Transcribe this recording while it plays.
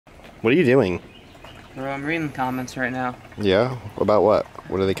What are you doing? Bro, I'm reading the comments right now. Yeah? About what?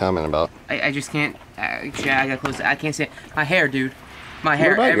 What are they commenting about? I just can't. Actually, I gotta close it. I can't say it. My hair, dude. My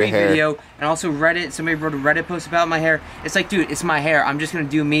hair. What about Every your hair? video, and also Reddit. Somebody wrote a Reddit post about my hair. It's like, dude, it's my hair. I'm just gonna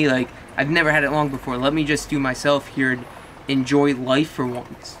do me. Like, I've never had it long before. Let me just do myself here and enjoy life for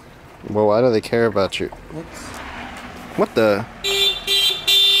once. Well, why do they care about you? What the?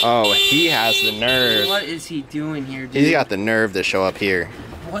 Oh, he has the nerve. What is he doing here, dude? He's got the nerve to show up here.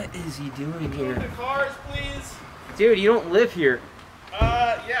 What is he doing here? The cars, please. Dude, you don't live here.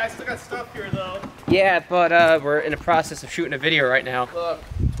 Yeah, I still got stuff here though. Yeah, but we're in the process of shooting a video right now. Look,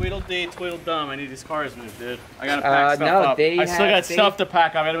 Tweedledee, Tweedledum. I need these cars moved, dude. I gotta pack stuff up. I still got stuff to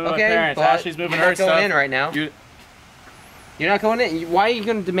pack up. I gotta move my parents. Ashley's moving her stuff. You're not going in right now. You're not going in. Why are you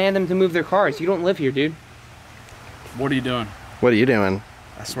gonna demand them to move their cars? You don't live here, dude. What are you doing? What are you doing?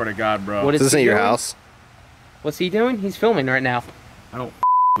 I swear to God, bro. What is this isn't your doing? house. What's he doing? He's filming right now. I don't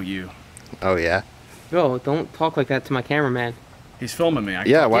with you. Oh, yeah? Bro, don't talk like that to my cameraman. He's filming me.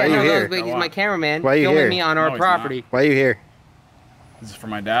 Yeah, why are you here? But he's my cameraman. Why are you filming here? me on our property. Why are you here? Is this for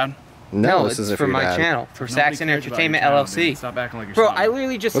my dad? No, this this is isn't for your my dad. channel. For Nobody Saxton cares about Entertainment your channel, LLC. dude. Stop acting like you're Bro, somebody. I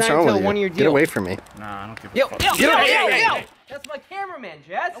literally just What's signed wrong to a with you? one-year deal. Get away from me. Nah, I don't give a Yo, fuck. yo, Get away. yo! That's my cameraman,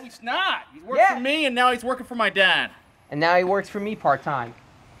 Jess. No, he's not. He works for me, and now he's working for my dad. And now he works for me part-time.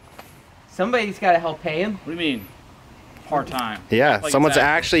 Somebody's got to help pay him. What do you mean? Part-time. Yeah, Like someone's it's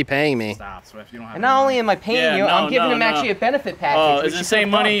actually paying me. Stop, Swift. You don't have And not only am I paying you, I'm giving him actually a benefit package. Oh, which is it the is same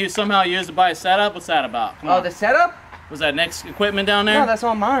so fun. money you somehow used to buy a setup? What's that about? Come on. The setup? Was that next equipment down there? No, that's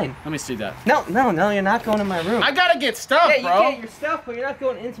all mine. Let me see that. No, you're not going in my room. I gotta get stuff, yeah, bro. you get your stuff, but you're not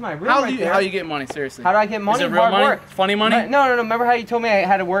going into my room How right do there. you get money, seriously? How do I get money? Is it real Hard money? work. Funny money? No. Remember how you told me I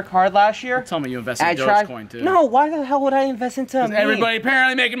had to work hard last year? Tell me you invested in Dogecoin, too. No, why the hell would I invest into me? Everybody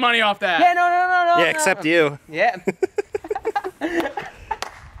apparently making money off that. Yeah, no. Yeah, except you. Yeah.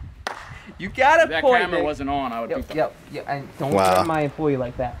 You got a That point. camera wasn't on, I would beat the... Yo, and don't threaten my employee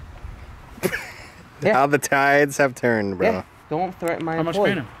like that. How the tides have turned, bro. Yeah, don't threaten my How much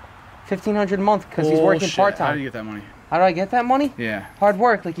employee. paying him? $1,500 a month because he's working part-time. How do you get that money? How do I get that money? Yeah. Hard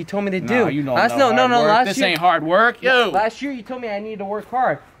work, like you told me to do. No, you don't last, know no, last This year, ain't hard work, yo. Last year you told me I needed to work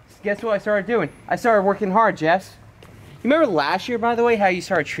hard. Guess what I started doing? I started working hard, Jess. You remember last year, by the way, how you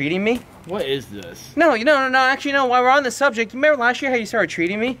started treating me? What is this? No, actually, no. While we're on the subject, you remember last year how you started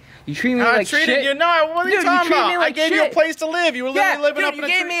treating me? You treated me like shit. I treated you? No, what are you talking about? Like I gave you a place to live. You were literally living up in a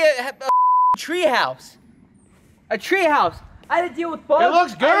tree. you gave me a tree house. A tree house. I had to deal with bugs. It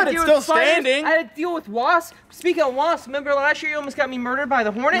looks good. It's still standing. I had to deal with wasps. Speaking of wasps, remember last year you almost got me murdered by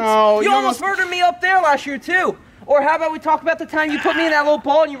the hornets? No, you almost murdered me up there last year too. Or how about we talk about the time you put me in that little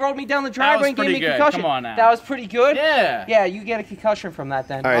ball and you rolled me down the driveway and gave me a concussion? Come on now. That was pretty good? Yeah. Yeah, you get a concussion from that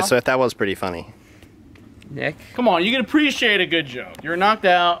then. All right, so that was pretty funny. Nick. Come on, you can appreciate a good joke. You're knocked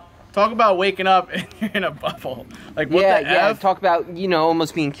out. Talk about waking up and you're in a bubble. Like, what the F? Talk about,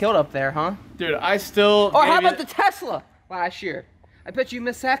 almost being killed up there, huh? Dude, I still... Or how about the Tesla last year? I bet you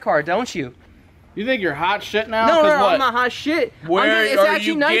missed that car, don't you? You think you're hot shit now? No, what? I'm not hot shit. Where are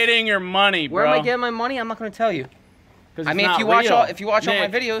you getting your money, bro? Where am I getting my money? I'm not going to tell you. I mean, if you watch all my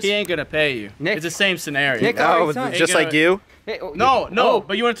videos, he ain't gonna pay you. Nick, it's the same scenario. Nick, just like you. No,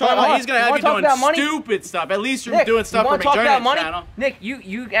 but you want to talk about? He's gonna have you doing stupid stuff. At least you're doing stuff for McJuggernuggets channel. Nick,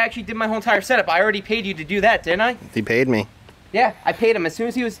 you actually did my whole entire setup. I already paid you to do that, didn't I? He paid me. Yeah, I paid him as soon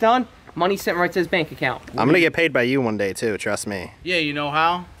as he was done. Money sent right to his bank account. I'm gonna get paid by you one day too. Trust me. Yeah, you know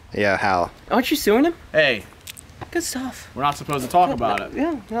how? Yeah, how? Aren't you suing him? Hey. Good stuff. We're not supposed to talk about it.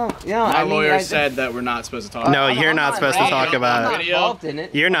 Yeah. My lawyer said that we're not supposed to talk about it. No, you're not supposed to talk about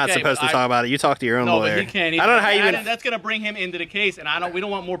it. You're not supposed to talk about it. You talk to your own lawyer. No, but he can't. I don't know how you even... That's going to bring him into the case, and we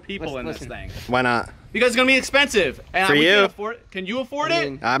don't want more people in this thing. Why not? Because it's going to be expensive. And for you? Can you afford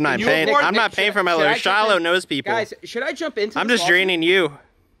it? I'm not paying. I'm not paying for my lawyer. Shiloh knows people. Guys, should I jump into? I'm just draining you.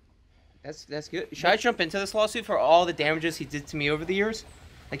 That's good. Should I jump into this lawsuit for all the damages he did to me over the years?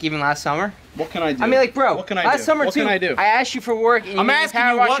 Like even last summer? What can I do? I mean, like, bro, what can I last do? summer what too, can I do? I asked you for work and I'm asking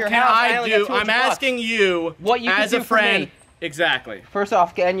you, what can I do? I'm asking you, what you as can a do friend. For me. Exactly. First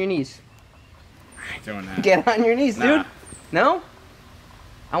off, get on your knees. I ain't doing that. Get on your knees, dude. No?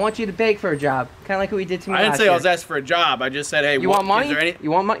 I want you to beg for a job. Kind of like what we did to me last year. I didn't say I was asking for a job. I just said, hey, you want money? Is there any...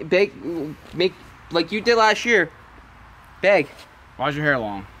 You want money? Beg, make, like you did last year. Beg. Why's your hair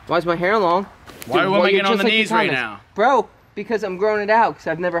long? Why's my hair long? Why am I getting on the knees right now? Bro, because I'm growing it out, because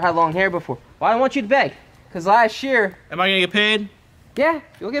I've never had long hair before. Why do I want you to beg? Because last year... Am I going to get paid? Yeah,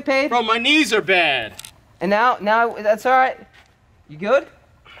 you'll get paid. Bro, my knees are bad. And now that's alright. You good?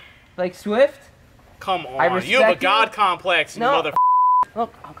 Like Swift? Come on, you have a God complex, you mother.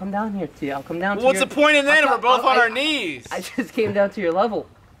 Look, I'll come down here to you. I'll come down to What's the point in that if we're both on our knees? I just came down to your level.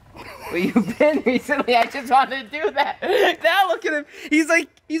 Where you been recently? I just wanted to do that. Now look at him. He's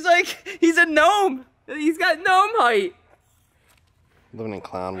a gnome. He's got gnome height. Living in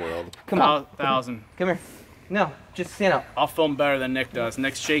clown world. Come on. 1,000. Come here. No, just stand up. I'll film better than Nick does.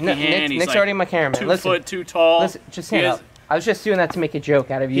 Nick's shaky hand. Nick's like already my cameraman. 2 foot too tall. Listen, just stand up. I was just doing that to make a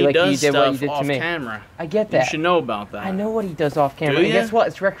joke out of you, like you did what you did to me. Camera. I get that. You should know about that. I know what he does off camera. And guess what?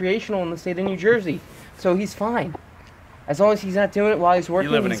 It's recreational in the state of New Jersey, so he's fine. As long as he's not doing it while he's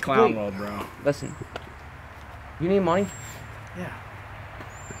working. You're living in clown world, bro. Listen, you need money? Yeah.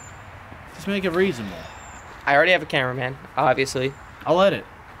 Just make it reasonable. I already have a cameraman, obviously. I'll edit.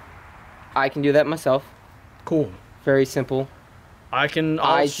 I can do that myself. Cool. Very simple. I'll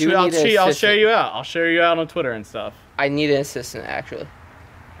share you out. I'll share you out on Twitter and stuff. I need an assistant, actually.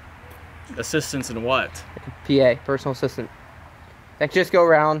 Assistance in what? PA, personal assistant. That just go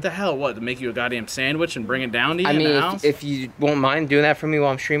around. What the hell? What, to make you a goddamn sandwich and bring it down to you in the house? If you won't mind doing that for me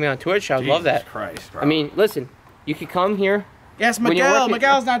while I'm streaming on Twitch, I would love that. Jesus Christ, bro. I mean, listen, you could come here. Yes, Miguel.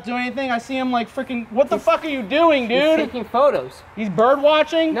 Miguel's not doing anything. I see him like freaking. What the fuck are you doing, dude? He's taking photos. He's bird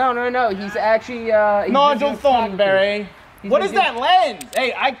watching? No. He's actually. Nodule Thornberry. What is that lens?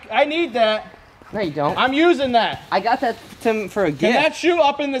 Hey, I need that. No, you don't. I'm using that. I got that for a gift. Can that shoot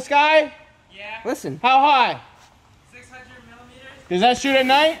up in the sky? Yeah. Listen. How high? 600 millimeters. Does that shoot at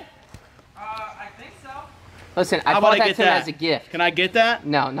night? I think so. Listen, I bought that to him as a gift. Can I get that?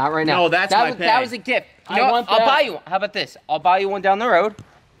 No, not right now. No, that's my pay. That was a gift. You know what? I'll buy you one. How about this? I'll buy you one down the road.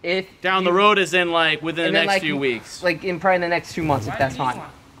 Down the road is in like within the next few weeks. Like in probably the next 2 months, if that's fine.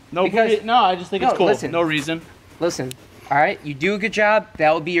 No, I just think it's cool. Listen, no reason. Listen. All right, you do a good job.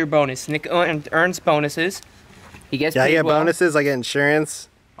 That will be your bonus. Nick earns bonuses. He gets paid I get bonuses. I get insurance.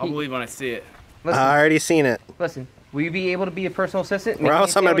 I'll believe when I see it. I already seen it. Listen, will you be able to be a personal assistant? Or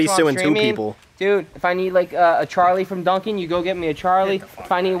else I'm gonna be suing 2 people. Dude, if I need like a Charlie from Dunkin', you go get me a Charlie.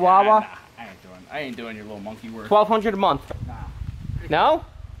 If I need Wawa, I ain't doing your little monkey work. $1,200 a month. No?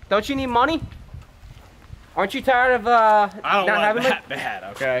 Don't you need money? Aren't you tired of I don't not having that bad,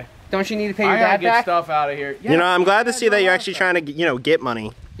 okay? Don't you need to pay your dad back? Get stuff out of here. Yeah, I'm glad to see that you're actually trying to, get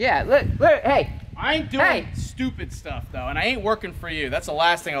money. Yeah, look, hey. I ain't doing stupid stuff, though, and I ain't working for you. That's the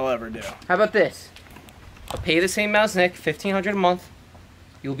last thing I'll ever do. How about this? I'll pay the same amount as Nick, $1,500 a month.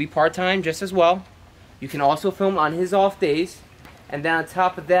 You'll be part-time just as well. You can also film on his off days. And then on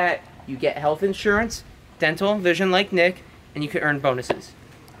top of that, you get health insurance, dental, vision like Nick, and you can earn bonuses.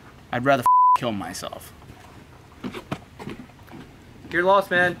 I'd rather kill myself. You're lost,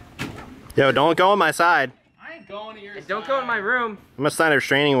 man. Yo, don't go on my side. I ain't going to your side. Don't go in my room. I'm gonna sign a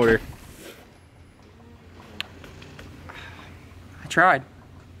restraining order. I tried.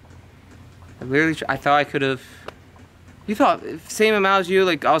 I thought I could have. You thought same amount as you,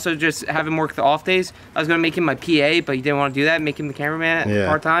 like also just have him work the off days. I was gonna make him my PA, but you didn't want to do that. Make him the cameraman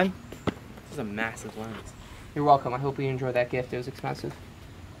part time. This is a massive lens. You're welcome. I hope you enjoyed that gift. It was expensive.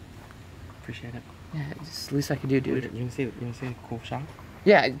 Appreciate it. Yeah, it's the least I can do, dude. You wanna see a cool shot?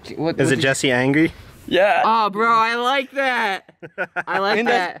 Yeah. Is it Jesse angry? Yeah. Oh, bro, I like that. I like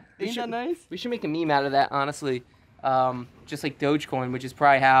that. Ain't that nice? We should make a meme out of that, honestly. Just like Dogecoin, which is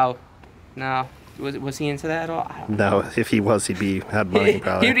probably how. No, was he into that at all? No, if he was, had money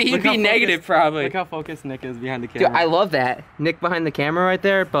probably. he'd be negative probably. Look how focused Nick is behind the camera. Dude, I love that. Nick behind the camera right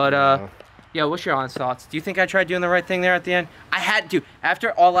there, but yo, what's your honest thoughts? Do you think I tried doing the right thing there at the end? I had to.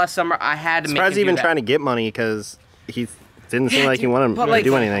 After all last summer, I had to make him do that. Surprised even trying to get money because he didn't seem like he wanted to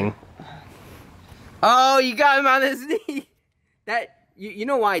do anything. Oh, you got him on his knee. You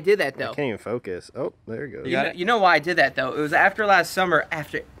know why I did that though. I can't even focus. Oh, there it goes. You know why I did that though. It was after last summer,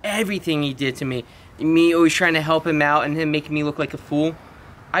 after everything he did to me, me always trying to help him out and him making me look like a fool.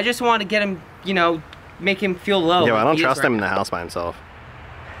 I just wanted to get him, make him feel low. Yeah, I don't trust him in the house by himself.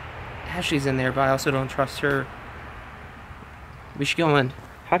 Ashley's in there, but I also don't trust her. We should go in.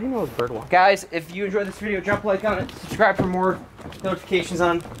 How do you know it's bird watch? Guys, if you enjoyed this video, drop a like on it. Subscribe for more notifications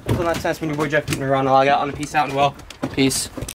on. Until next time, it's been your boy Jeff. Keeping me around. I'll log out on a peace out and well. Peace.